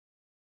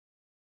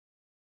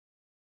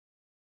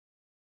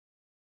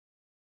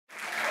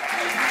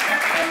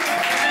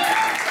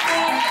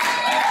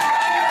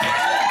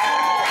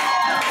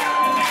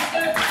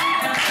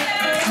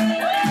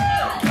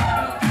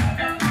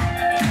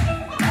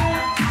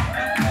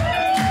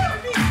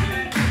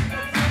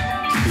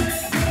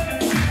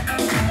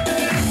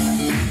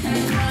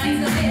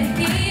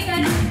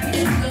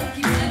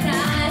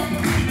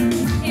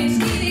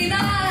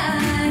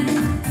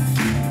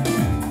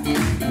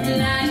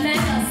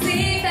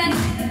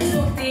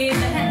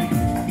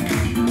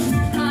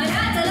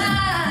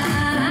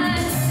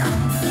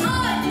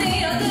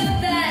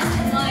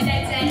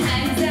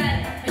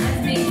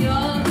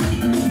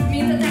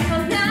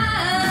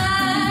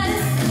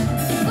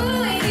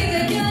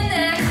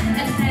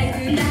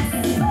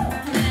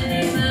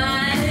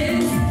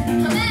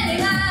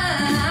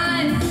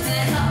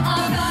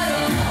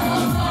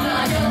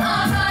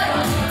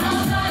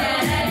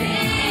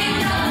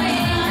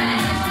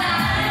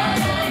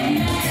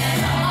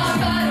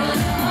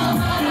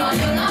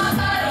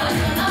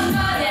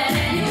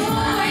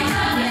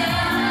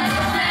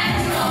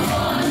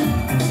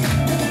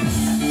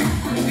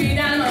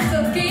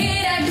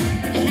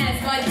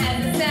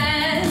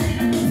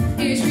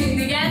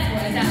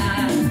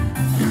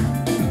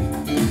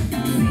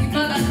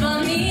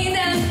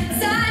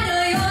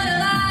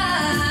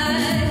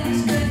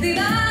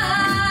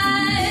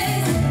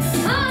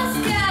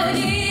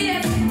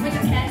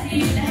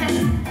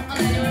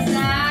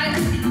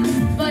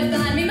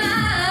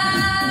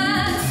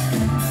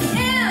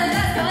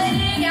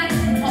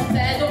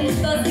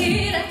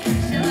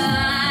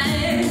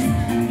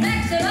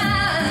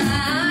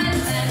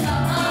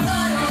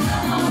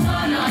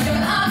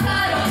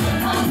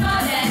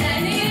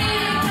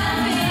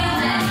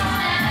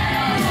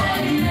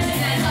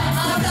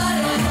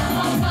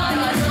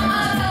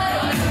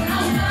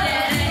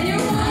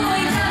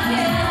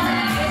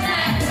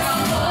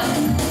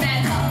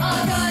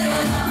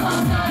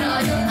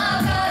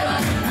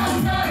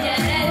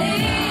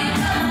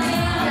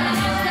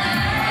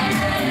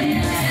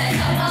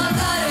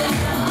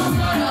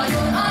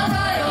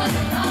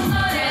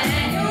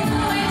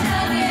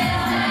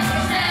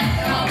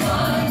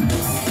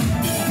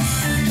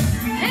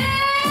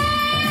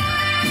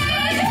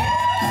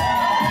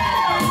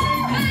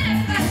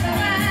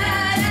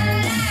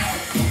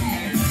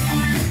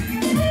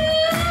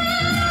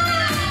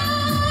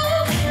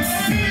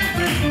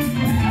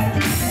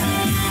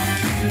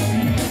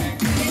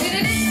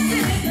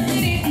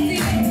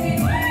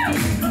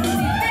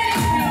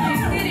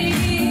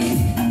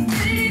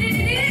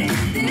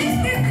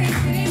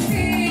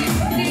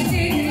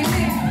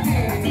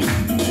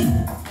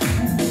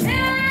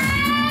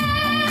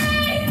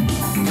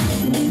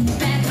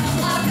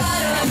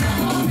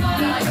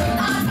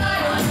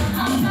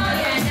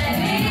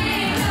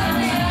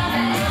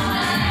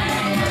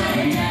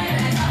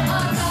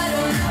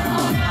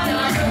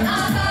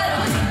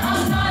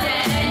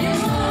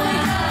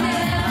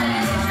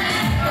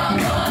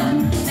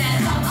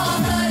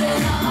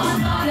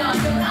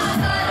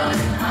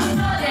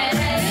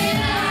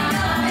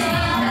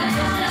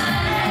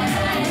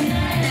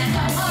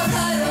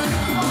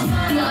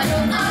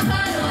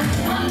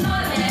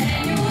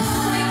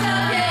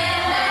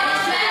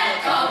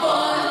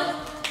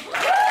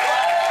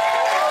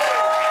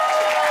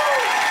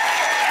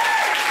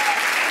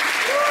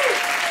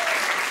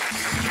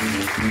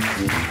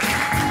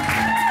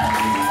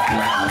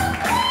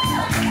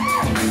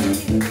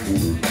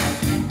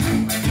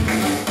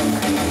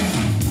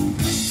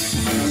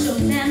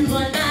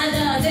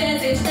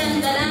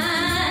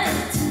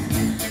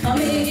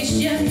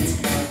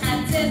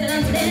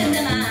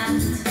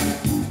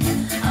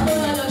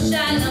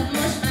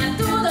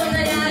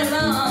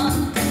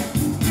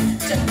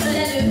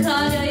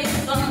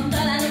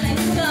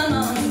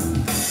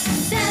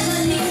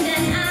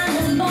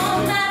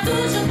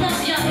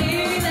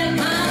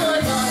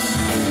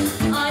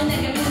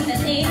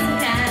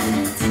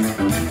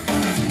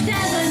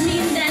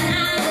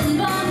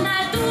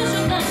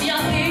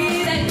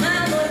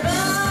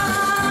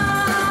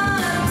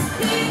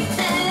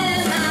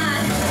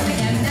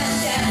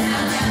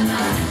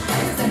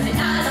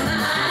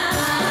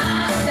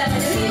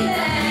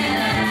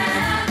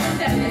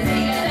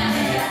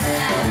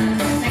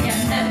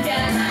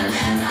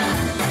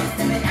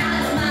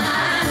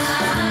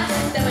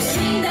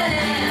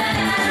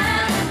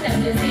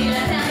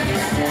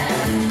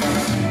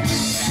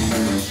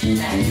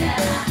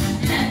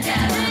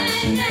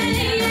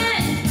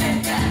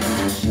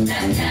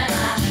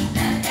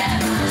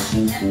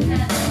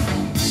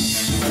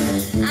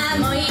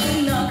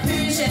Álmaimnak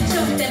hőse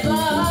csak te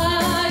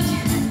vagy.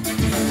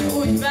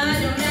 Úgy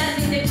vágyom rád,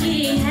 mint egy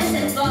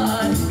kiéhetett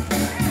vagy.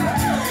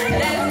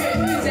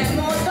 Repülő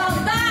üzemmódban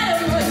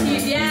várom, hogy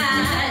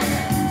hívjál.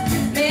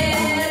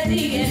 Mert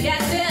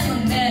ígérgettél,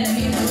 mondd el,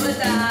 mint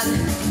voltál.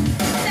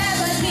 Te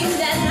vagy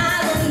minden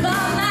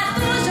álmomban, már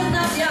túl sok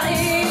napja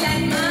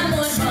élek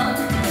mámorban.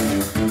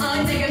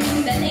 Adj nekem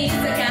minden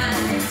éjszakát.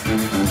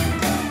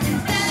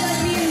 Te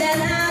vagy minden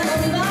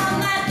álmomban,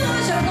 már túl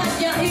sok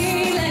napja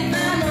élek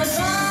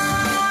mámorban.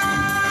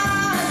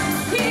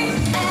 Hidd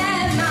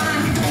el már,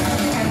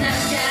 nem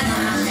kell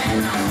más,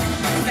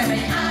 nem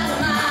egy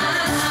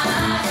állomás.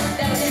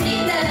 Te vagy egy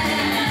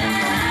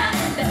mindenem,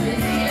 te vagy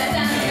az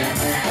életem.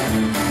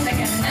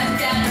 Nekem nem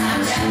kell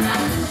más,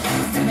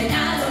 nem egy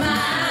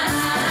állomás.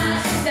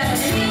 Te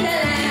vagy egy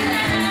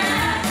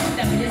mindenem,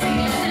 te vagy az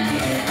életem.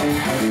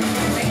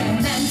 Nekem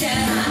nem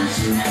kell más,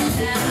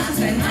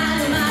 nem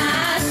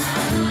állomás.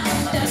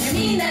 Te vagy a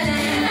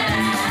mindenem,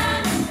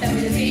 te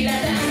vagy az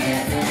életem.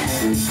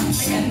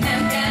 Nekem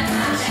nem kell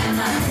más,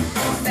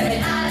 te vagy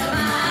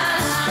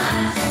állomás.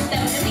 Te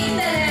vagy a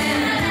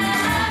mindenem,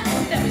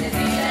 te vagy az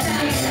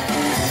életem.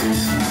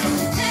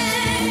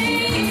 Hey,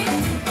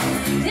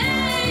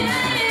 yeah, yeah,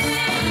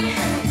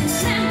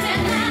 nem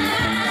kell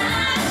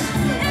más.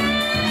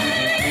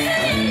 Hey,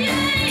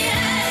 yeah,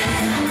 yeah,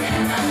 nem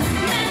kell más.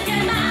 Nem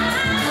kell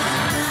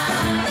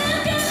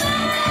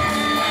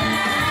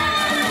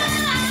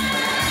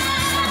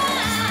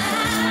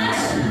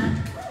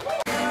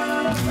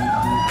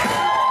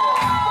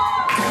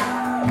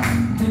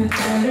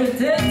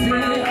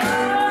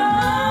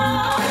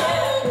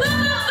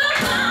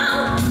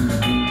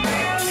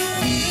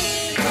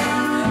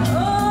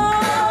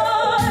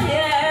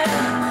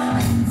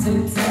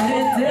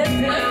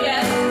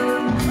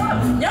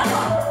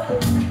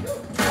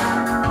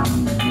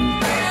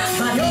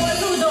Már jól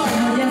tudom,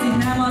 hogy ez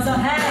itt nem az a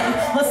hely,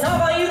 ha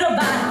szavaimra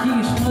bárki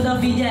is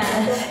odafigyel.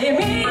 Én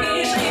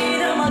mégis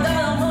írom a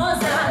dalom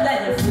hozzá,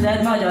 legyen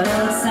füled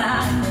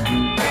Magyarország.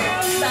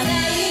 Már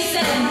nem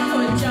hiszem,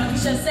 hogy csak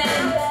is a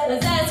szem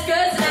az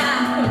eszköz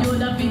rám, hogy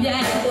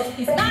odafigyelj.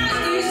 Hisz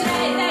mást is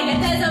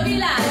rejteget ez a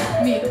világ,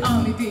 mint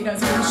amit ír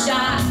az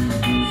újság.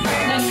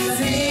 Nem a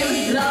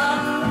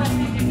színlap,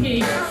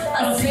 ki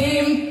a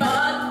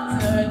színpad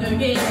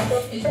zöldögé.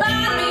 És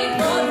bármit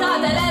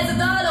mondhat el ez a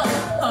dalom,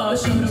 ha a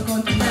sorokon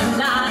túl nem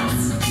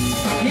látsz.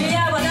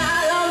 Hiába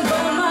nálam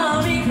van ma a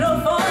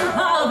mikrofon,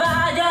 ha a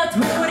vágyat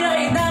húrja,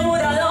 itt nem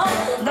uralom.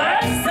 De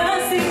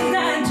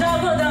összeszinten csak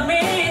oda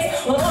mész,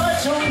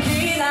 olcsón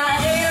kínál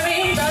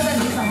élményt, az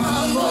egész a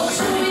hangok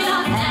súlya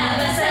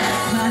elveszett.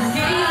 Már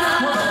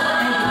kínálod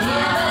egy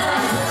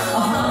élvezet,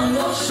 a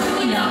hangok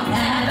súlya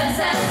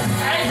elveszett.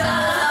 Egy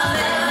dallam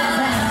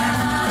elveszett,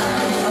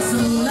 a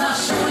szónak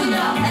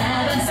súlya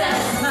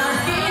elveszett. Már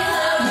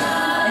kínálod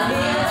egy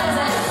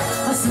élvezet,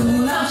 a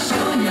szónak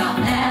súlya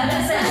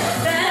elveszett.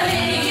 De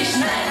mégis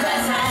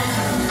megveszed.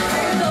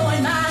 Tudom,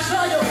 hogy más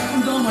vagyok,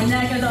 tudom, hogy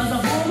neked az a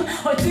bum,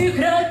 hogy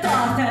tükröt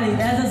tart eléd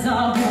ez az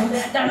album.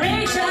 De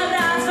mégsem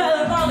rász fel,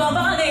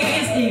 magamban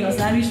néz, igaz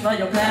nem is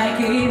vagyok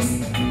lelkész.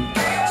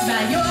 S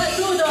már jól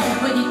tudom,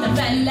 hogy itt a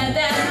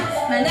felületen,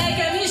 mert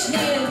nekem is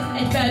nyílt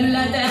egy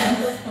felületen,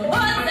 hogy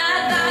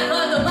hozzád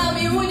vághatom,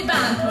 ami úgy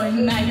bánt, hogy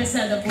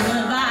megeszed a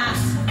bulvát.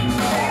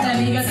 Nem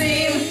igaz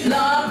én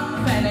lap,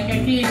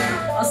 fenekekig,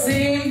 a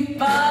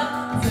színpad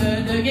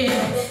zöldögé.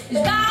 És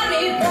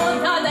bármit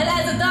mondhat el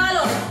ez a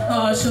dalom,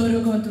 ha a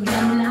sorokon túl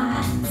nem